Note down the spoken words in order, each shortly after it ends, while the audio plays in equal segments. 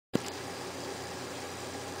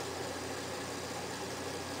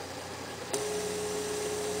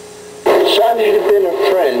Sean had been a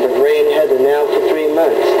friend of Ray and Heather now for 3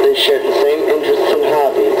 months. They shared the same interests and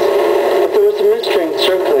hobbies. But there was a mystery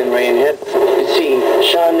encircling Ray and Heather. You see,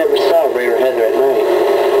 Sean never saw Ray or Heather at night.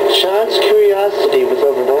 Sean's curiosity was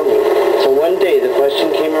overwhelming. So one day the question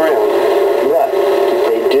came around. What did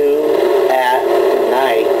they do at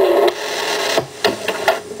night?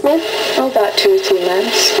 Well, about 2 or 3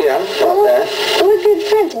 months. Yeah, about that. We're good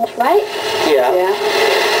friends, right? Yeah.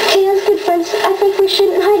 Okay, as good friends, I think we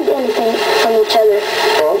shouldn't hide anything from each other.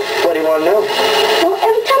 Well, what do you want to know? Well,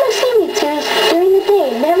 every time I see you two is during the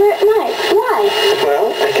day, never at night. Why?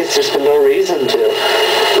 Well, I guess there's been no reason to.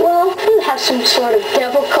 Well, you have some sort of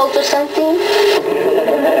devil cult or something.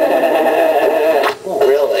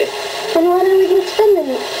 Really? Then why don't we get spend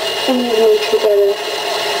the evening together?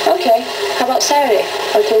 Okay, how about Saturday?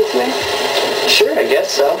 Okay with you? Sure, I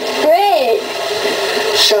guess so. Great!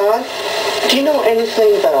 Sean, do you know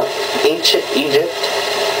anything about ancient Egypt?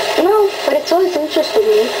 No, but it's always interested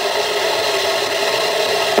me.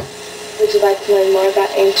 Would you like to learn more about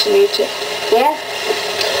ancient Egypt? Yeah?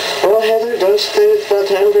 Well, Heather, don't you think it's about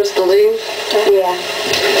time for us to leave? Yeah.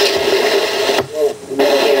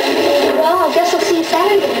 Well, I guess I'll see you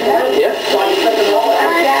Saturday. Yeah.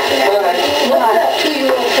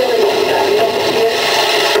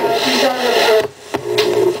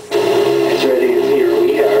 It's ready as here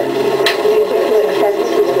we are.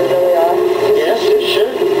 Yes, it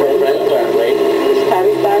should. We're friends, aren't we? It's time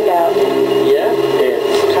we find out. Yeah,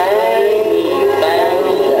 it's time we found out.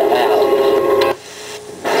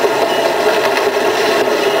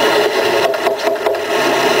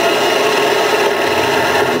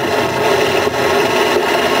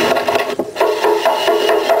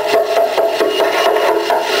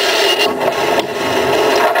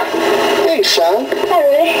 Hey, Sean. Hi,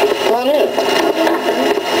 Ray. Come on in.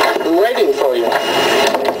 I'm waiting for you. You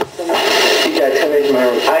gotta come into my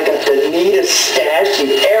room. I got the neatest stash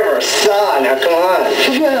you ever saw. Now come on.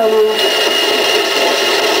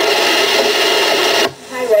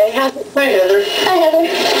 Hi, Ray. How's it Hi, Heather. Hi, Heather.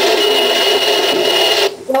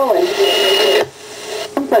 going?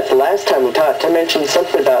 But the last time we talked, I mentioned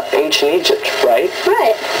something about ancient Egypt, right?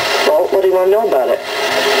 Right. Well, what do you want to know about it?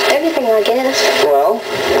 Everything, I guess. Well,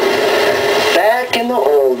 back in the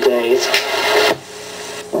old days,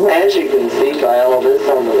 as you can see by all this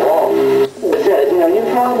on the wall, you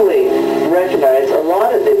probably recognize a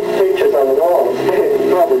lot of the pictures on the walls. You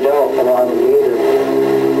probably don't, a lot of them either.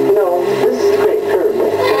 This is the Great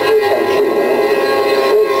Pyramid. It's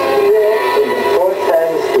built in the 4th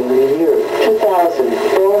dynasty in the year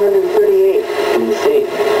 2438 BC.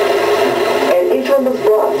 And each one of those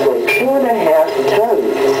blocks weighed 2.5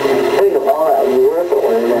 tons. Think of all that work that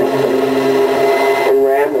went in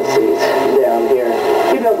Ramesses down here.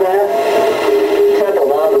 You know that? Temple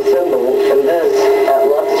now the symbol, and this at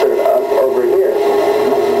Luxor up over here.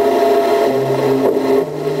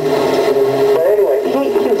 But anyway,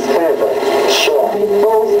 he was kind of a show. He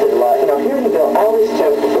boasted a lot. Here he built all these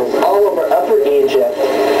temples all over Upper Egypt,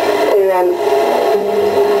 and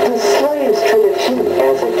the slaves treated him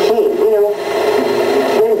as a king.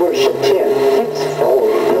 They worshipped him. He was full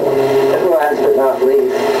of them. And last but not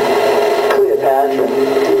least, Cleopatra.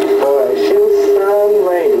 Boy, she was some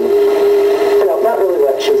lady. Not really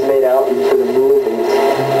what she was made out into the movies.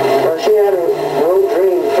 She had a real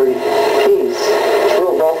dream for peace to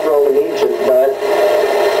rule both Rome and Egypt, but,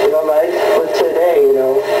 like with today,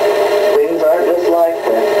 things aren't just like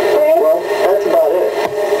that. Well, that's about it.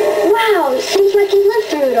 Wow, it seems like you lived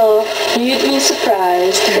through it all. You'd be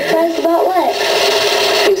surprised. Surprised about what?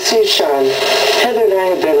 You see, Sean, Heather and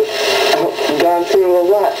I have gone through a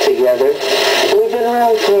lot together. We've been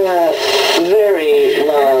around for a very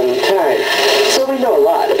long time, so we know a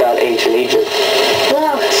lot about ancient Egypt.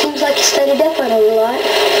 Wow, seems like you studied up on it a lot.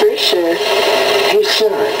 For sure. Hey,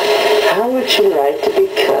 Sean, how would you like to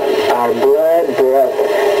become our blood brother?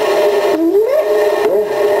 Yeah. All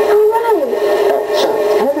right. Sean,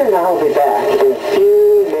 Heather and I will be back in a few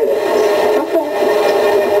minutes. Okay.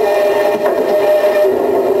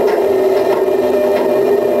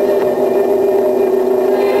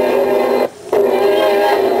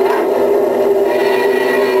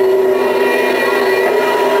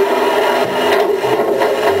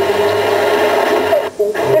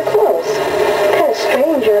 They're close. Kind of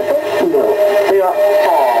strange, aren't they? No, they are all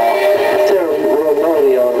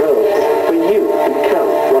ceremonial robes for you to become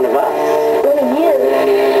one of us. One of you.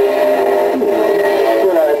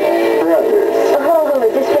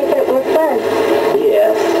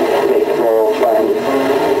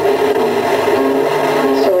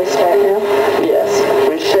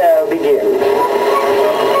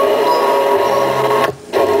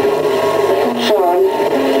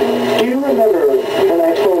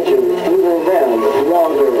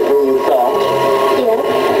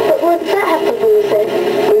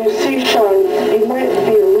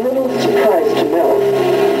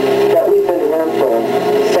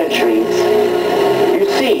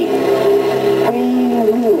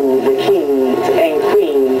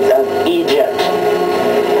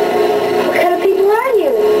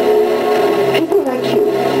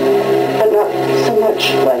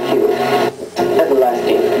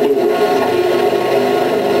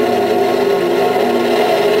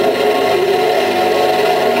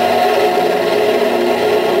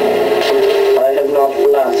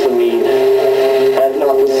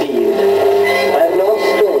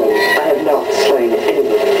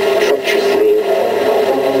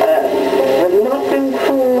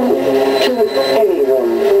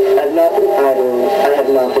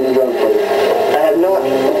 in Brooklyn. I have not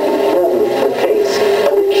known the face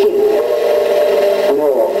of the king,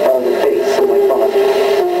 nor of the face of my father.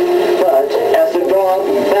 But as the god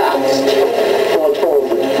Bast foretold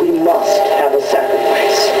that we must have a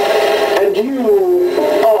sacrifice. And you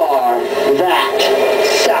are that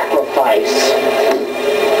sacrifice.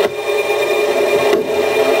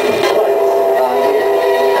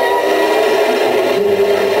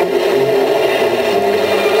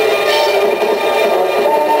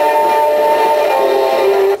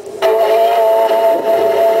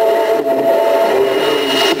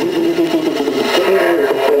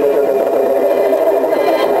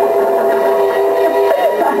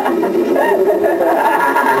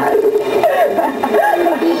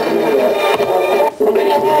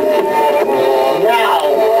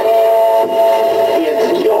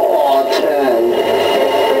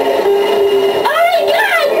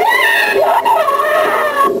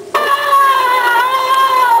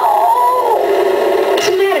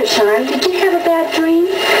 Did you have a bad dream?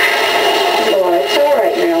 Oh, it's all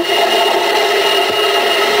right now.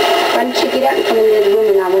 Why don't you get up and come into the room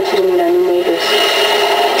and I want you to meet our new neighbors.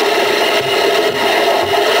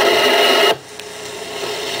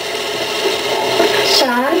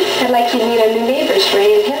 Sean, I'd like you to meet our new neighbors,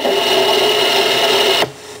 Ray and Heather.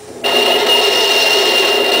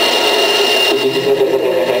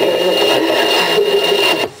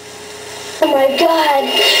 Oh my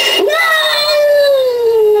God!